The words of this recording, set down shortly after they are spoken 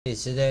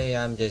Today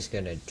I'm just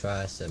gonna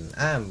try some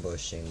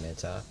ambushing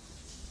meta.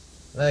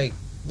 Like,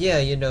 yeah,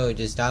 you know,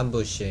 just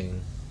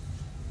ambushing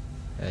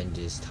and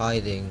just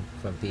hiding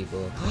from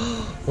people.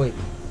 Wait,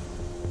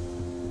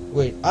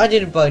 I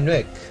didn't buy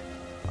Nick.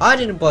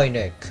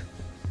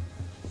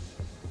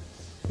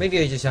 Maybe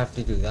I just have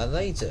to do that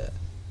later.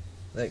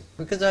 Like,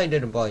 because I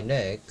didn't buy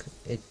Nick,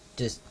 it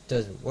just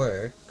doesn't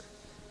work.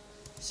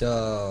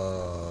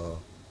 So,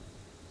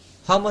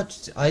 how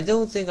much? I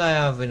don't think I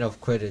have enough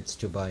credits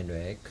to buy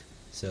Nick.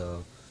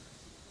 So,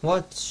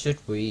 what should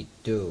we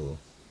do?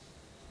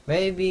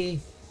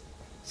 Maybe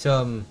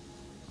some...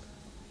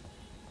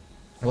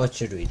 What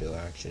should we do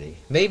actually?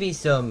 Maybe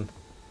some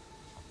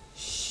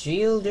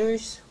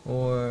shielders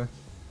or...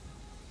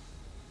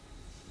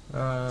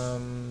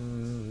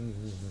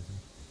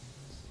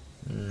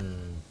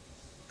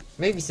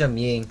 Maybe some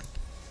Ying.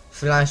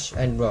 Flash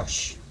and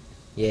rush.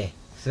 Yeah,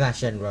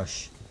 flash and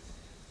rush.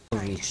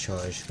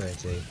 Recharge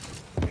currently.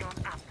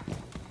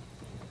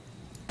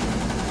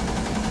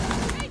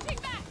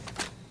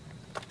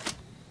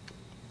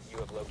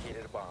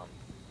 Located a bomb.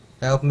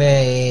 Help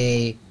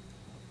me!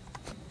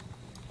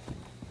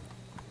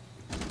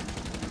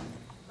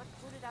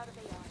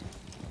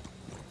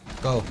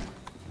 Go.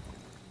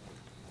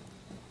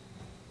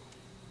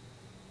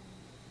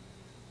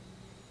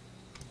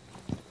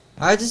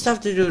 I just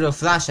have to do the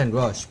flash and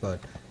rush, but...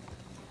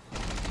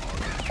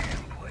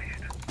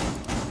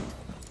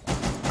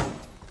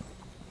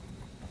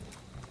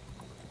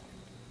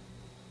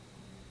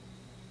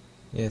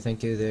 Yeah,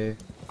 thank you there.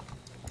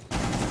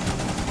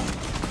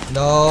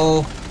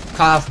 No,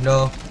 calf,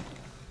 no.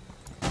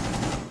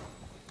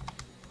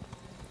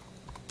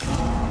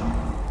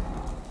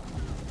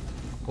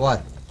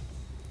 What?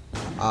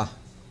 Ah.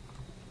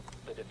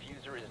 The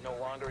diffuser is no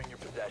longer in your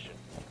possession.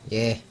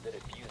 Yeah. The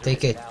diffuser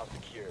Take is it. now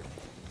secured.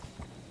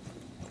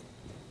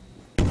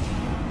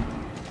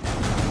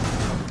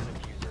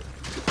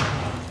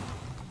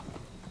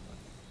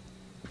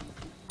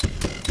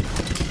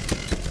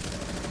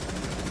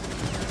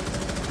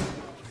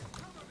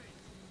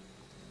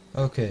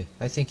 Okay,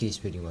 I think he's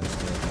pretty much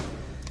dead.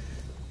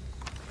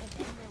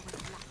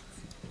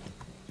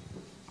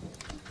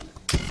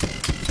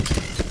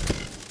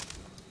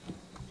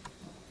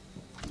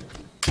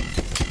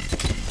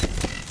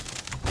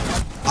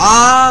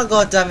 Ah,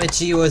 goddammit,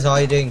 she was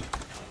hiding.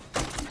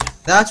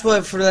 That's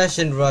why Flash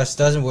and Rush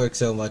doesn't work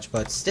so much,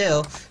 but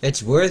still,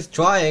 it's worth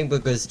trying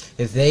because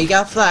if they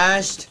got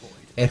flashed,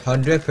 it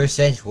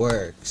 100%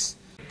 works.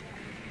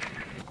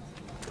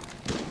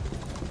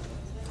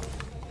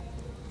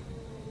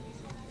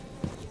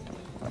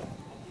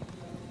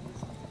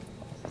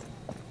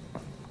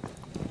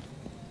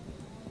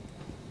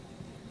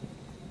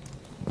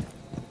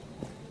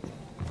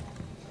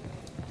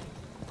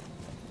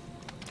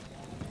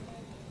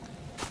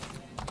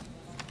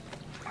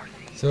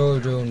 Throw a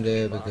drone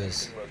there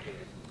because...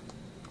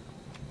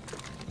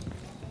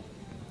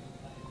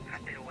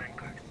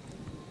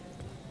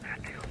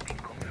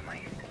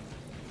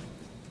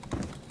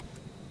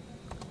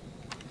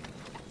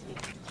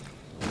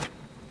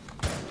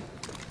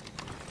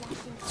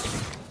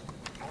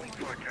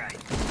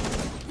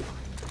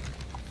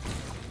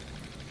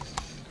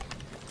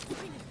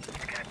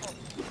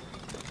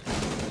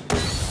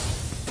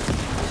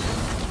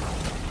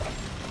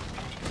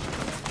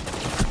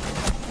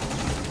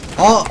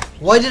 Oh!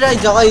 Why did I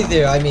die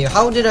there? I mean,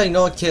 how did I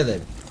not kill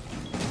him?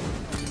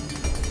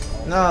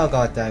 No,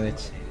 god damn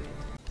it.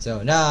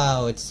 So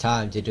now it's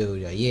time to do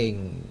the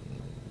Ying.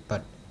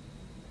 But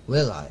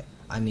will I?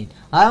 I mean,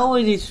 I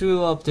already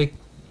threw up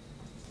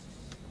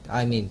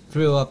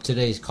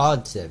today's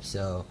concept,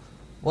 so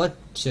what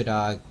should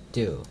I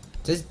do?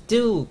 Just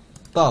do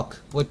Buck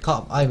with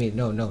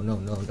no.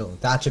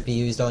 That should be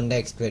used on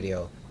next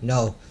video.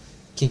 No.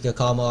 Keep the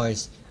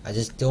commas. I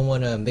just don't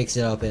want to mix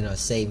it up in a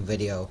same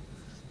video.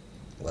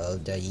 Well,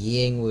 the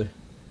Ying with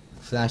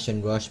flash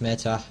and rush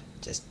meta,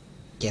 just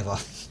give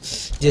up.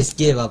 Just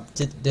give up.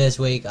 This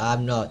week,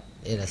 I'm not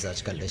in a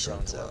such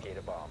condition, so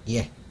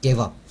yeah, give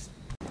up.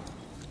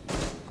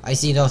 I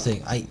see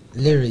nothing. I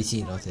literally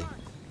see nothing.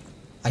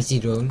 I see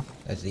drone,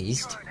 at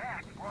least.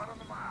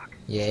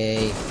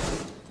 Yay.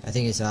 I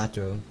think it's that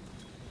drone.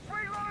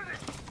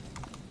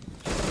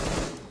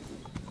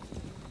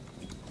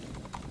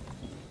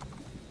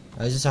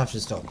 I just have to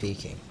stop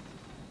peeking.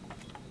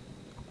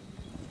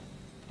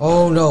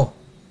 Oh no!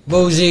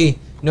 Mosey!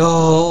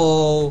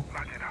 No!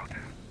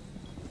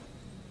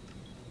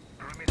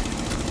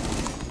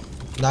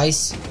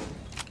 Nice.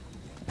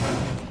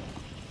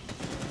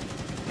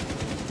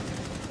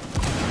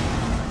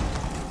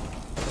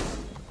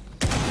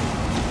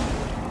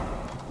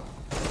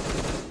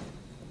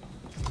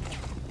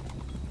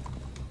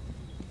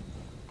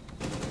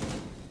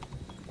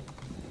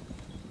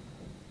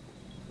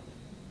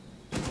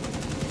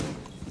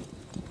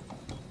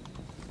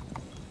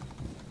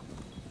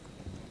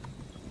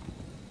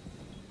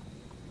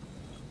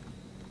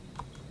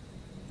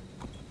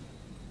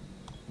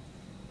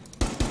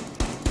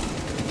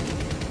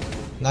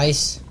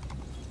 Nice.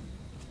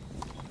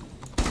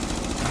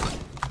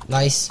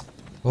 Nice.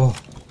 Oh.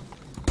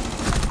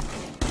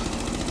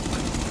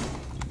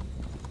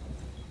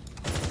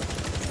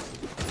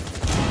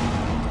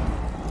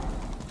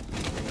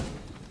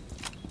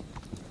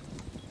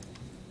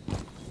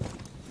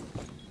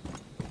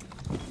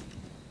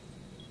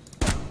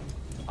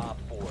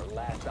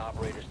 last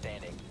operator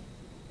standing.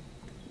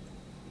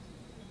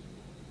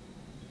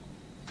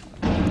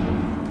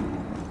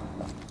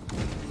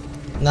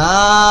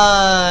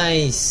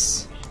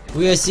 Nice!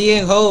 We are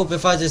seeing hope.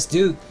 If I just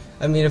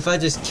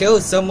kill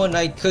someone,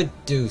 I could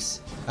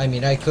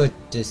I could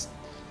just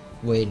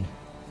win.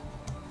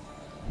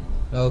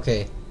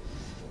 Okay.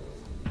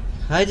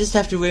 I just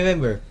have to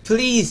remember.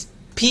 Please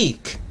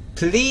peek.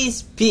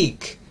 Please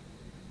peek.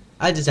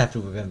 I just have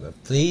to remember.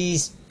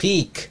 Please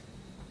peek.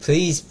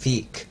 Please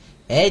peek.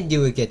 And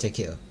you will get a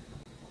kill.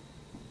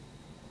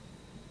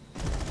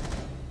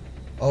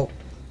 Oh.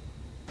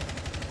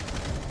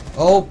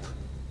 Oh.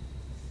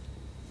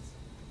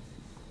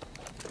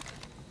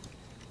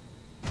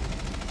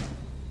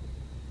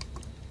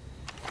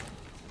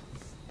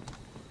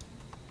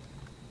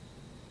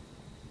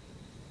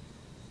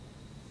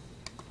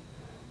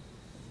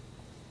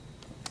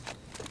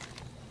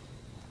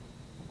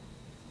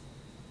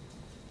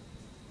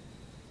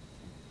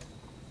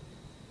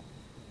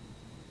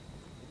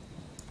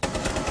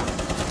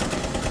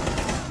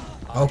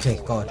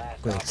 Okay, God,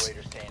 great.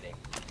 Operator standing.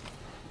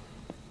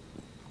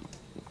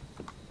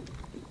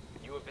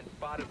 You have been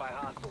spotted by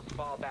hostiles.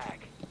 Fall back.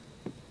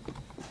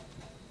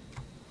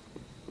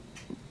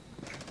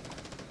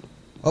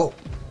 Oh,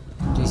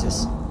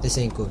 Jesus, this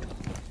ain't good.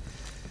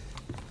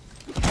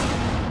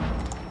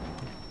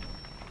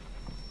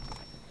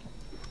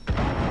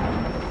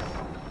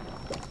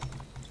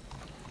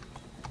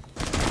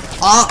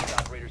 Ah!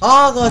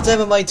 Oh, God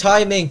damn it, my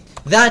timing!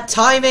 That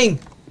timing!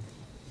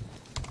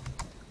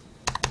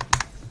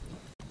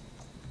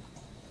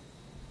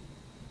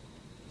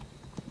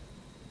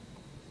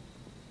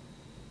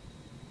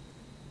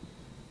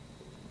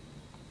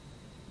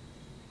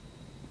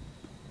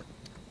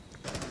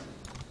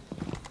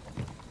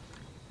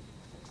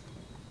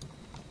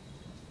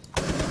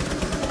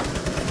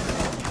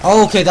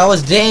 Okay, that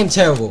was damn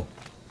terrible.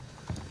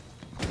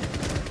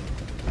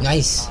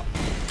 Nice.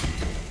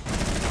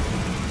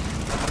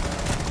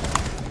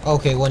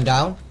 Okay, one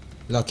down.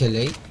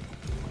 Luckily.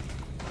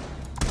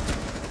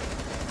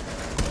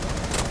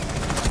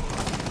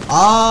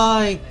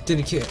 I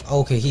didn't kill.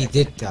 Okay, he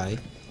did die.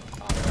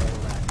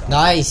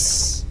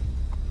 Nice.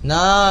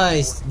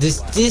 Nice.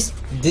 This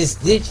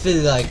did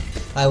feel like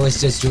I was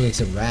just doing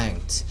some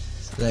ranked.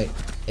 Like,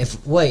 if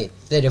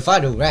I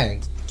do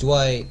ranked, do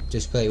I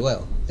just play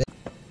well?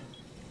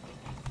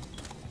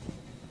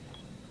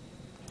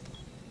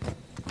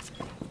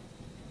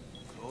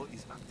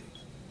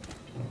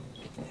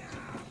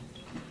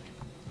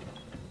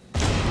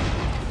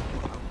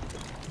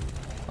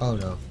 Oh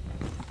no.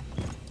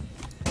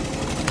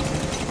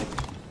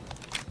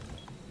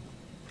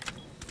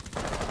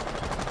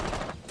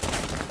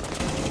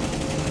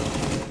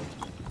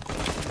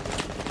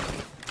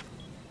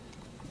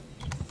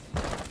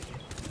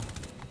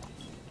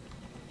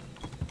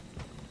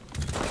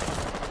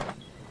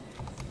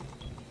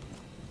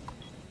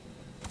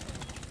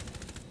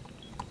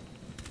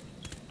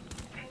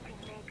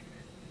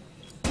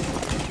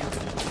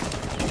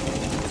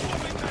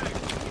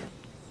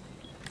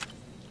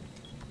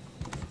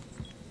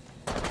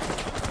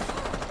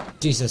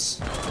 Jesus.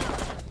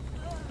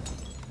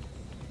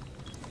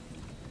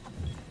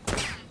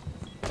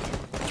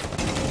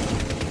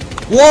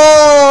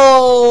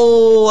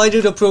 Whoa! I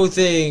did the pro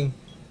thing.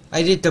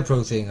 I did the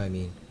pro thing, I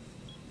mean.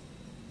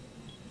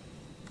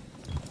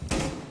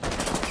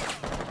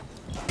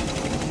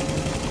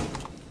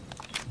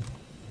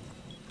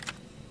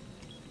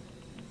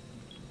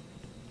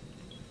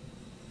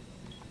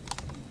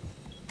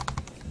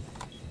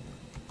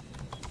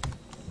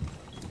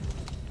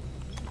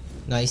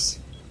 Nice.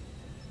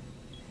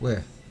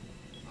 Where?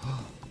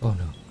 Oh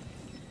no.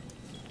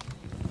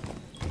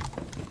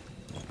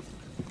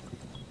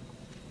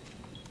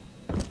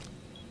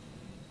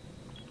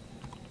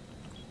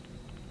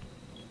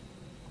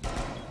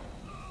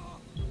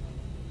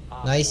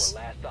 Nice.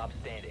 Last stop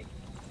standing.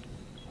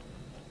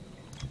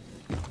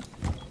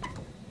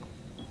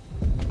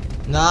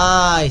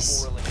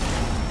 Nice.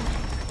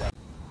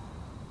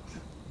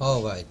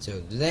 Alright,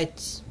 so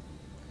let's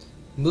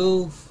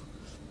move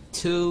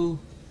to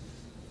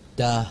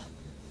the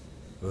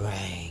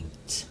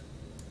ranked.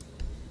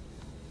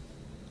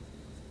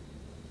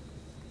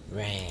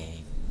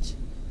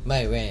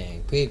 My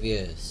rank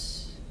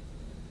previous.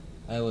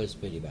 I was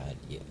pretty bad,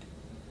 yeah.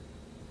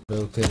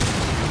 Okay.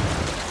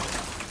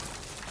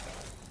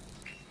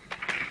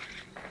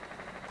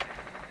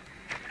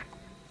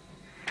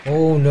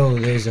 Oh no,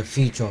 there's a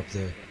feature up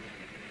there.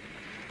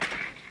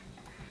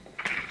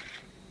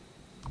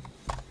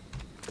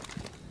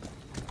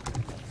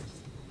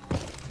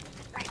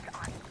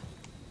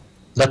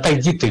 Да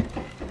иди ты.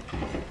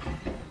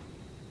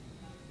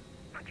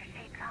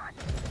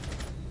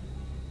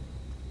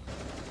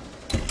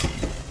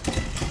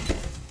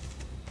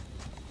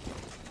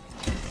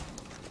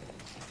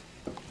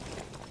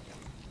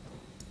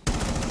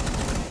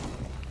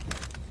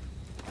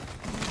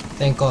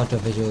 Thank God the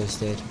visual is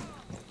dead.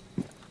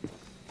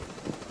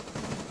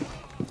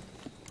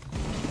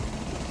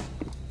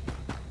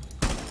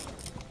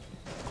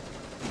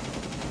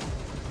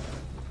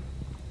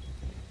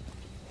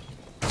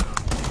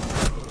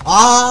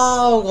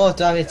 Oh god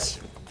damn it!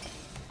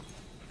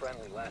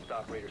 Friendly, last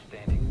operator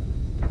standing.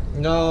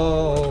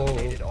 No,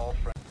 Located all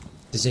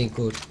this ain't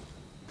good.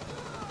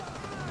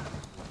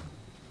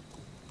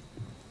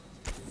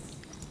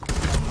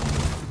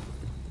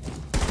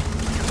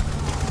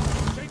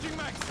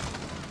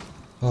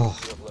 Oh.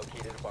 You have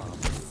located a bomb.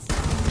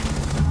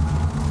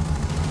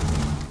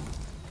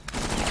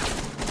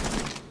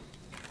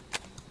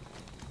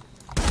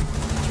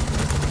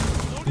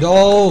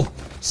 No!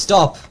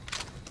 Stop!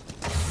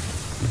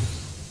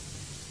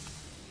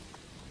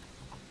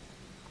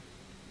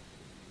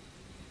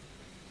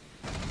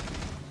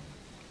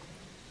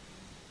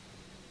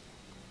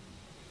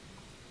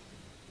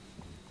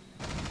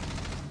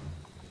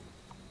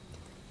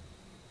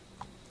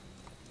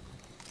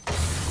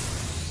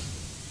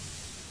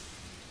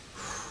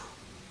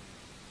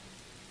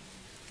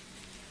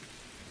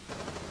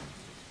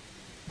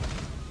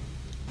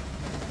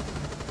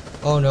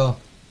 Oh no.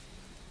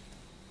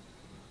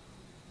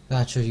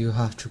 Thatcher, you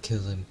have to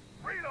kill him.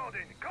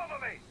 Reloading, cover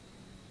me!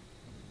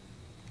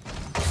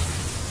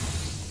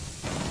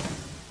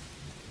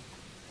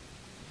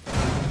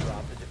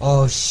 Drop the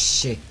Oh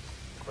shit.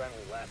 friendly,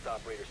 last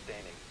operator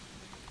standing.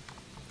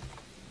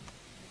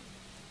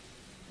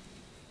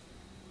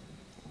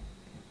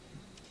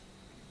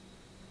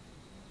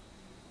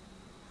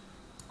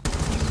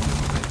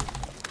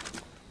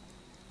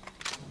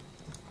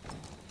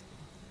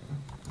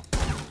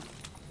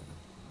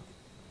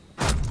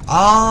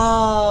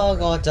 Ah,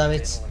 god damn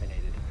it.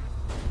 Eliminated.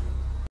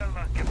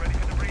 Get ready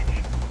for the breach.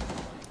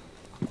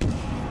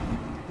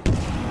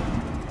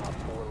 Op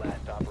 4,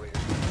 last operator.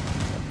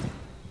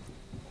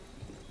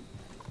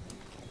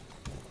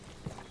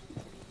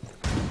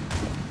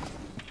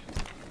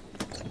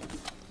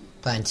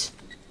 Plant.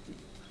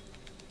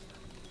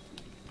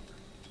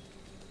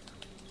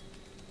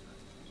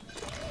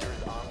 Diffuser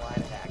is online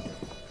and active.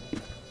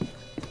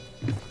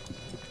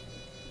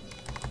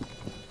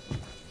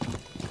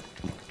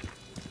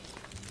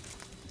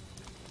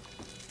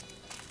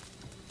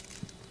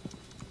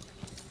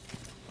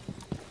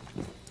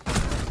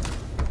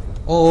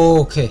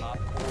 Oh, okay. Op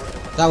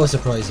 4, That was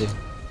surprising.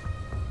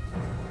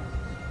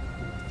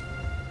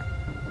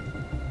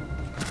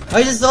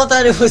 I just thought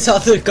that it was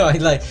other guy,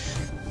 like,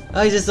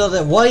 I just thought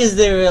that, why is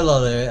there a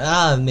other?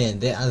 Ah man,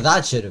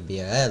 that shouldn't be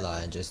an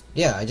ally. I just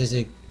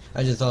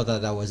thought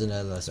that that was an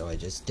ally, so I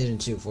just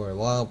didn't shoot for a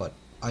while, but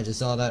I just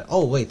saw that,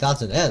 oh wait,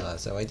 that's an ally,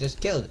 so I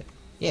just killed it.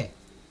 Yeah.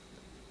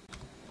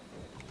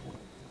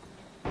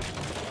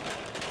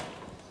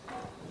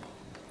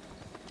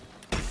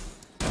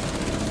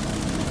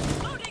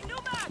 Loading new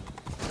map.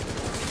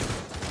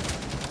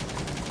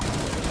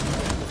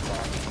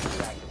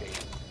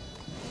 activated.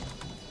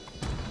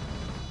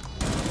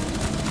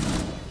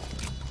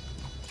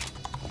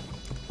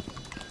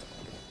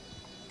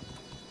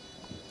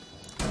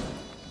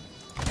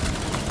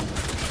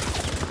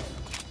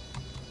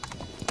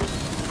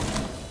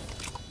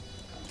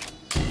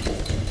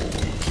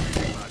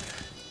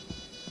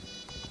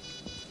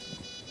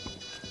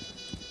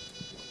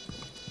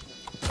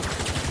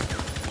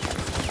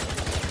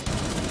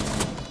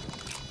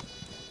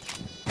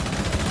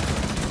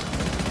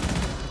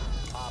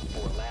 Op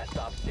 4, last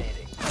stop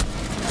standing.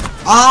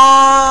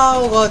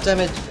 Oh god damn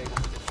it. Disable the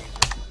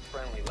diffuser.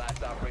 Friendly,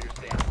 last operator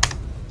standing.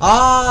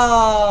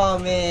 Ah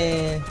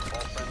man. All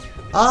friendlies have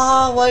been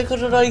Ah, why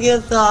couldn't I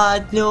get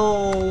that?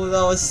 No,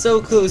 that was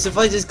so close. If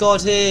I just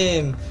got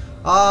him.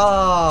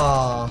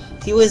 Ah,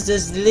 he was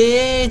just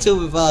little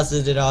bit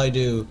faster than I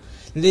do.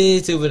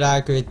 Little bit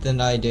accurate than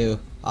I do.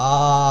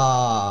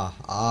 That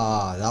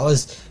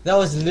was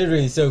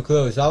literally so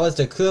close. That was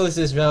the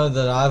closest round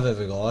that I've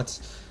ever got.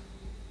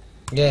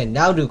 Yeah,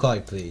 now do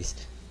kite please.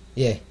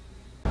 Yeah,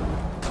 one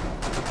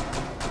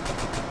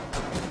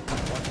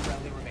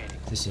friendly remaining.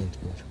 this ain't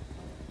good.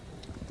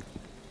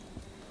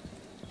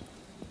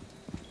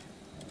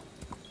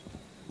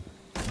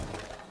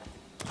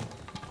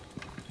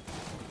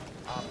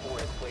 Op 4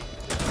 has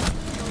placed the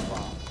diffuser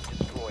bomb.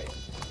 Destroy it.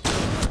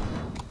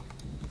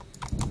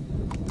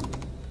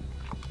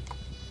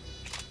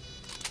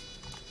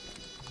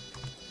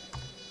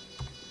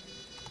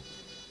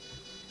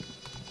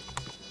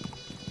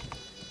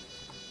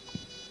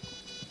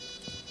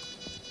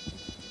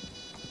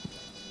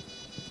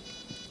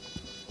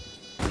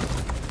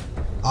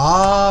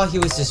 Ah, he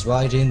was just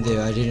right in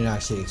there. I didn't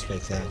actually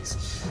expect that.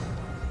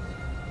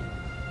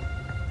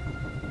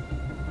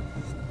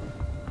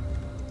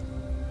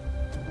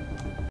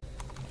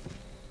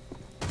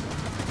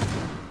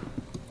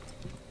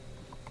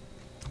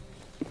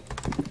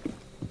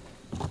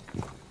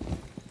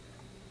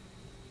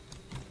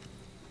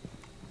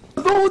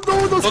 No,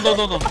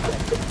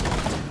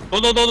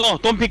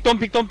 don't pick. One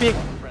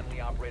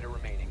friendly operator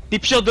remaining.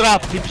 Diffuser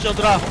drop. Diffuser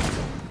drop.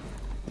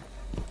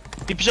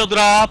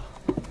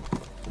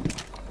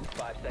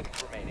 5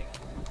 seconds remaining.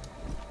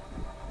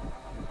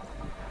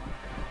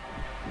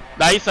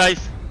 Nice.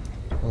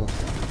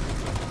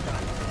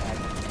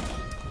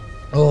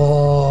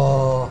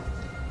 Oh,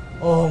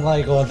 oh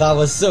my god, that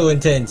was so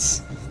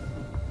intense.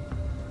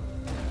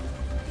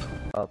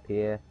 Up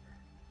here.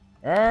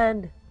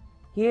 And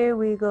here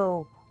we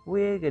go.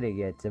 We're gonna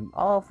get some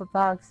alpha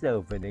packs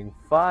opening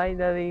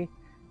finally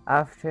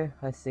after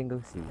a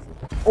single season.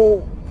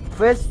 Oh,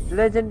 first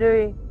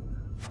legendary.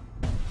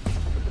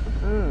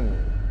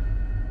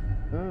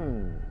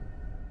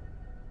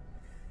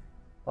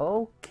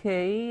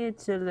 Okay,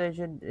 it's a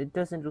legend. It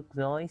doesn't look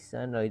nice,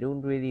 and I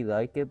don't really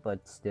like it,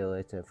 but still,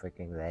 it's a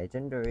freaking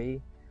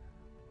legendary.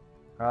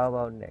 How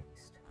about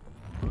next?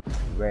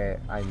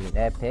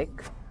 Epic.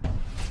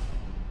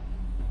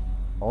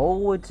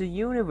 Oh, it's a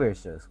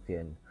universal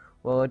skin.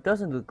 Well, it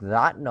doesn't look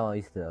that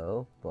nice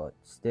though, but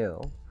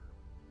still,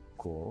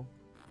 cool.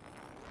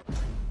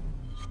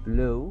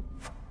 Blue.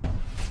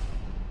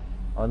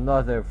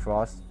 Another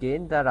frost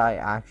skin that I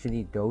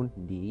actually don't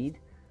need.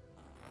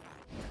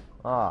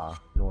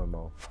 Ah,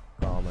 normal,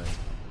 common,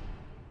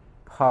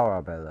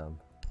 parabellum.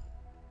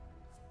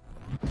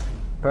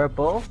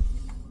 Purple.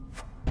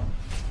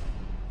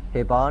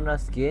 Hibana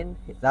skin.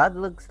 That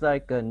looks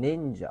like a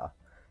ninja.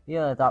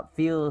 Yeah, that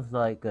feels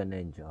like a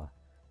ninja.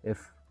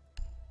 If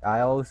I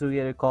also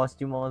get a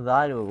costume on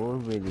that, it will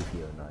really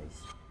feel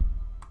nice.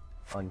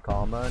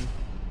 Uncommon.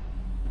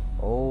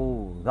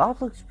 Oh, that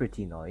looks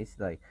pretty nice.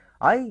 Like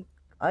I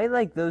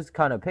like those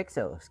kind of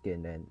pixel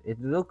skin, and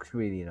it looks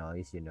really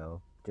nice, you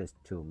know, just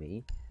to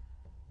me.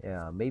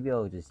 Yeah, maybe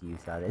I'll just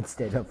use that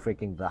instead of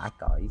freaking black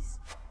eyes.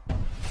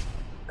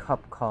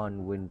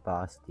 Capcom Wind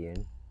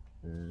Bastion.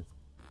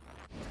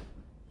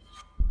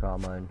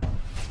 Common.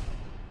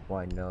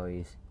 White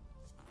noise.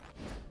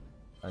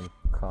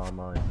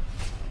 Uncommon.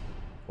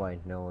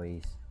 White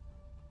noise.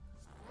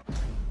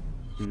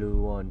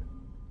 Blue one.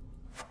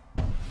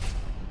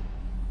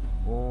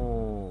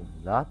 Oh,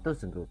 that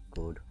doesn't look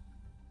good.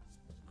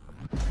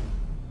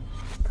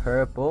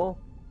 Purple.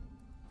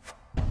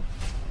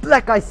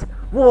 Black eyes.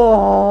 Whoa!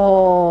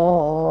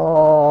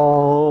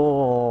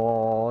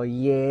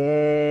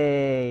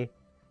 Yay!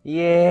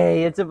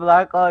 Yay! It's a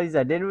black eyes.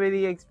 I didn't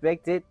really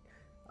expect it.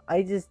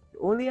 I just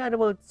only had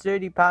about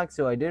 30 packs,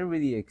 so I didn't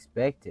really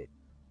expect it.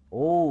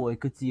 Oh, I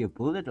could see a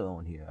bullet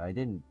on here. I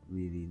didn't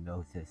really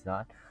notice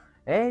that.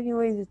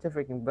 Anyways, it's a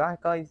freaking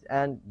black eyes,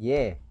 and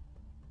yeah,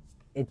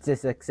 it's a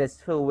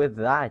successful with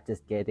that,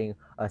 just getting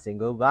a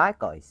single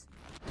black eyes.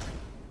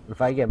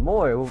 If I get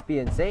more, it would be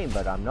insane,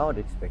 but I'm not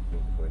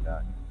expecting for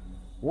that.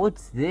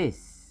 What's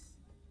this?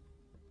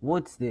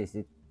 What's this?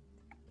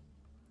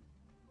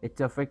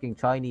 It's a freaking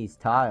Chinese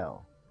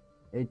tile.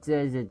 It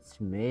says it's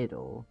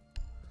middle.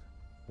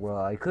 Well,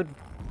 I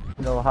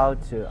know how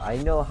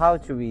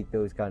to read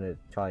those kind of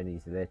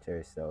Chinese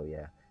letters, so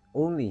yeah.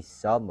 Only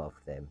some of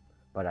them,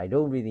 but I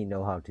don't really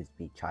know how to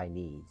speak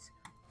Chinese.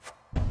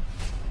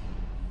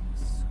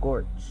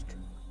 Scorched.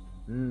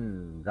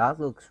 That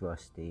looks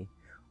rusty.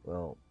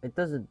 Well, it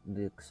doesn't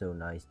look so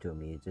nice to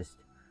me. It just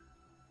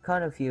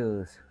kind of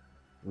feels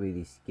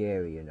really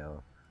scary, you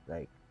know.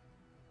 Like,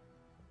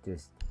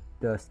 just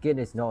the skin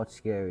is not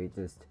scary, it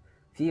just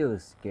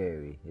feels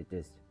scary. It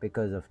just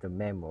because of the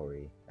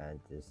memory and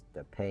just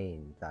the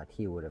pain that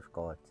he would have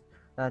got.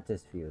 That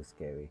just feels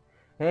scary.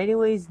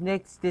 Anyways,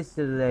 next is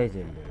the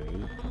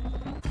legendary.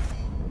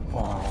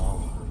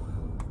 Oh.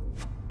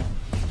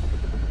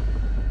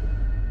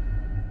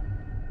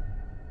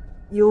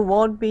 You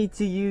want me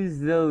to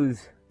use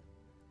those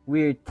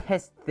weird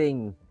test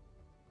ragdoll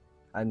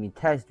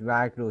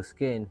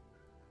skin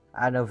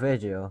and a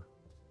video?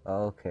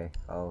 Okay.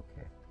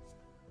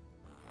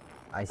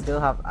 I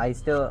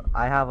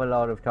have a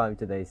lot of time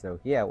today, so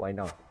yeah, why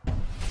not?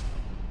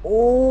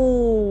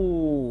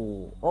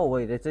 Oh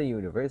wait, it's a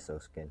universal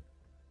skin.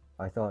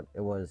 I thought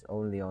it was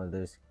only on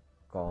this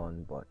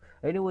con, but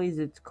anyways,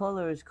 its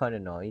color is kind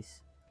of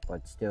nice,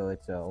 but still,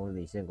 it's a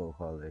only single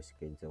color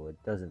skin, so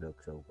it doesn't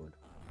look so good.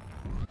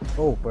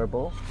 Oh,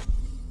 purple.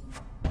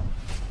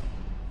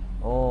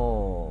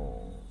 Oh,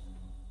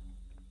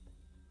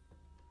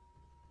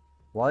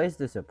 why is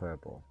this a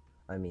purple?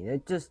 I mean,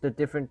 it's just a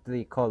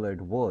differently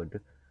colored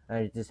wood,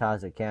 and it just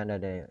has a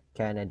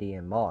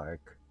Canadian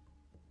mark.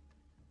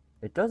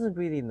 It doesn't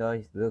really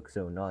look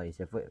so nice.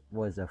 If it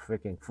was a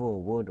freaking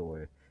full wood,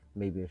 or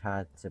maybe it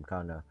had some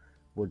kind of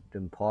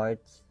wooden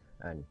parts,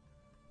 and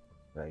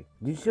like,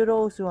 you should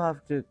also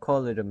have to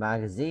color the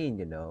magazine,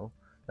 you know.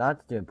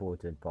 That's the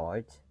important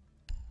part.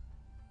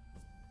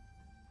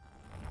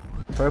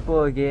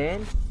 Purple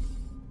again.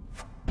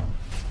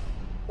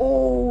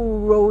 Oh,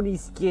 Roni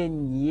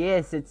skin.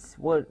 Yes,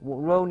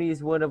 Roni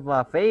is one of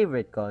my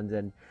favorite guns,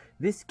 and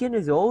this skin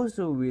is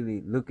also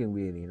really looking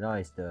really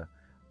nice. The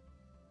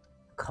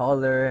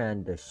color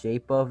and the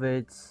shape of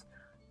it.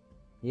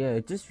 Yeah,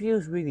 it just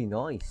feels really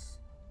nice.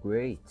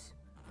 Great.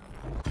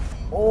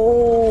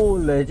 Oh,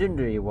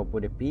 legendary. What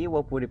would it be?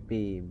 What would it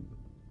be?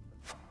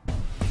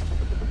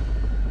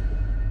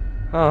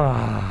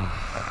 God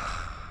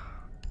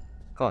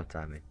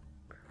damn it.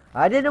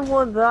 I didn't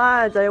want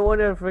that. I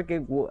wanted a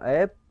freaking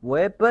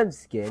weapon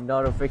skin,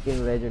 not a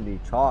freaking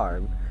legendary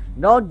charm.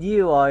 Not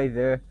you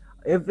either.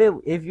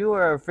 If you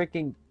were a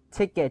freaking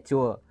ticket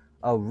to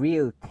a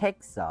real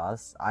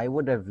Texas, I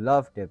would have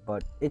loved it,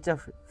 but it's a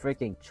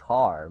freaking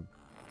charm.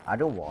 I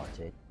don't want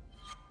it.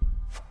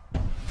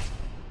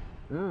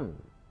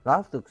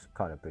 That looks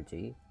kind of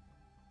pretty.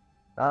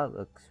 That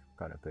looks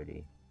kind of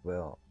pretty.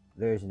 Well,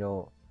 there's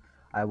no...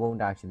 I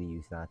won't actually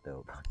use that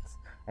though, but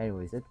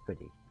anyways, it's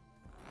pretty.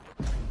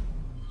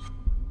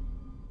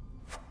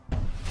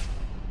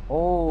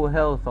 Oh,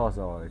 health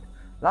hazard.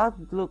 That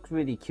looks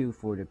really cute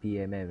for the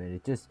PMM, and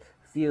it just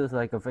feels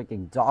like a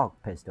freaking dog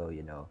pistol,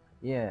 you know?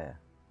 Yeah.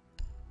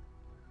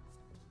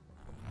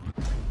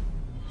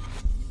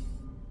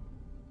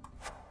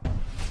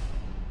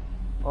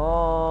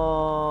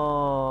 Oh,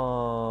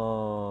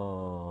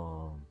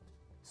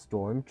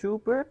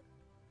 Stormtrooper?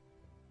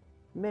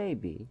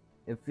 Maybe.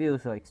 It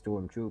feels like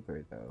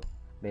Stormtrooper though.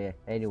 But yeah,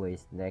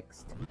 anyways,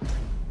 next.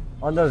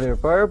 Another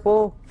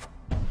purple.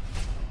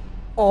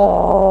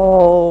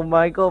 Oh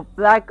my god,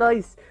 black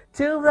eyes.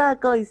 2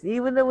 black eyes,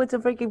 even though it's a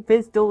freaking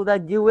pistol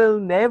that you will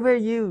never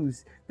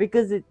use.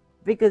 Because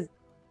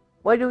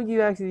why don't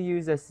you actually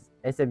use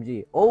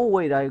SMG? Oh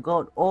wait, I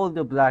got all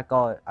the black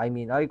eye. I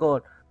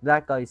got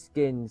black eye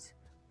skins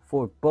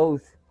for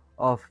both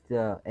of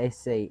the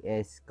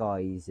SAS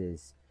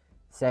guys'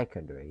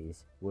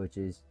 secondaries, which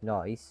is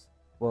nice.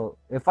 Well,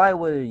 if I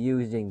were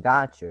using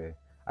Thatcher,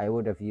 I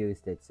would have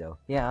used it, so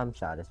yeah, I'm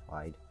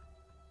satisfied.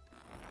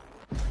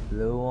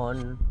 Blue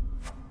one.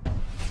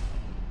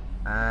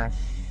 Ash.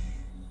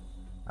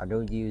 I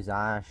don't use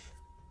Ash.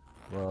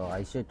 Well,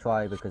 I should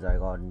try because I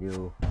got a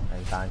new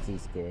and fancy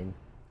skin.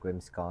 Grim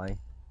Sky.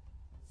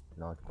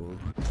 Not good.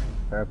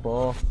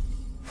 Purple.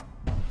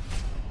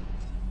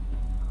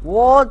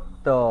 What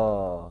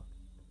the?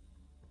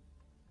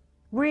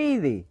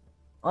 Really?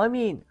 I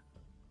mean,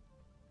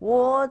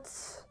 what?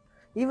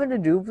 Even the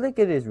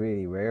duplicate is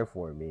really rare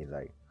for me.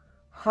 Like,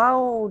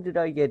 how did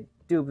I get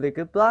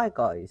duplicate black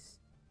eyes?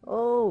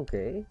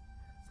 Okay.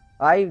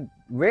 I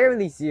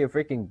rarely see a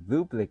freaking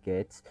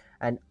duplicate,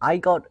 and I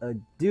got a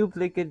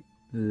duplicate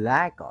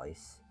black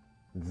eyes.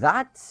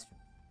 That's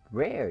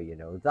rare, you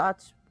know.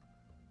 That's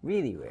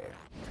really rare.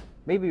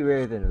 Maybe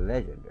rarer than a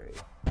legendary.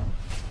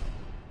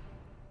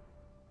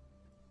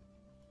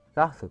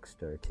 That looks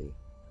dirty.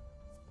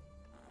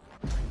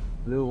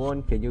 Blue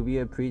one, can you be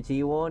a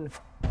pretty one?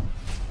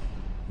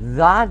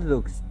 That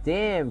looks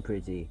damn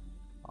pretty.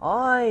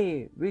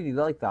 I really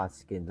like that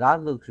skin.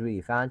 That looks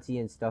really fancy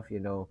and stuff, you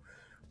know.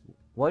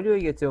 Why do I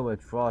get so much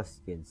frost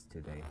skins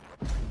today?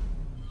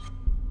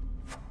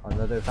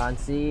 Another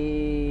fancy...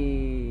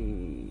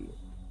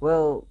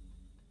 Well,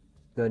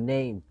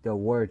 the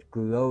word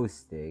glow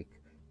stick,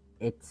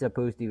 it's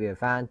supposed to be a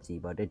fancy,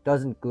 but it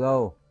doesn't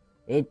glow.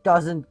 It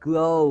doesn't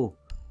glow!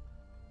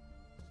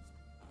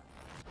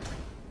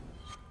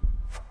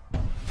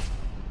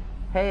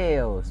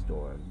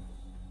 Hailstorm.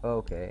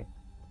 Okay.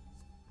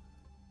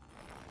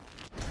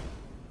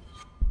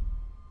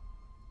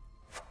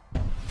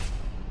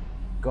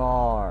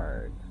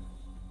 Guard.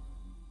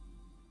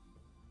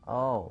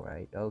 Oh,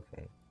 right,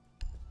 okay.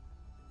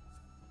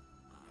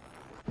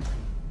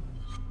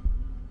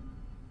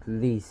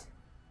 Please,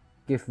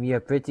 give me a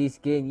pretty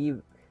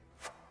skin.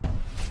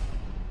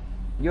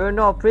 You're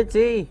not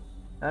pretty!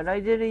 And I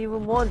didn't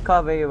even want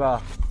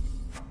caveira.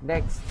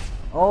 Next.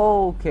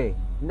 Okay,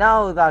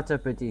 now that's a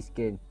pretty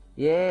skin.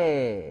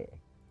 Yeah.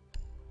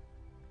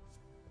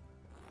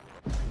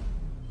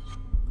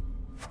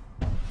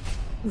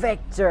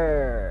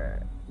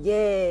 Vector!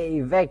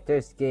 Yay!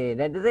 Vector skin!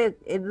 And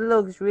it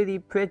looks really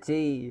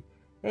pretty!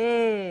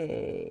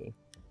 Hey!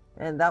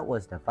 And that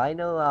was the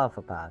final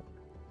alpha pack.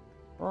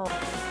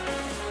 Oh.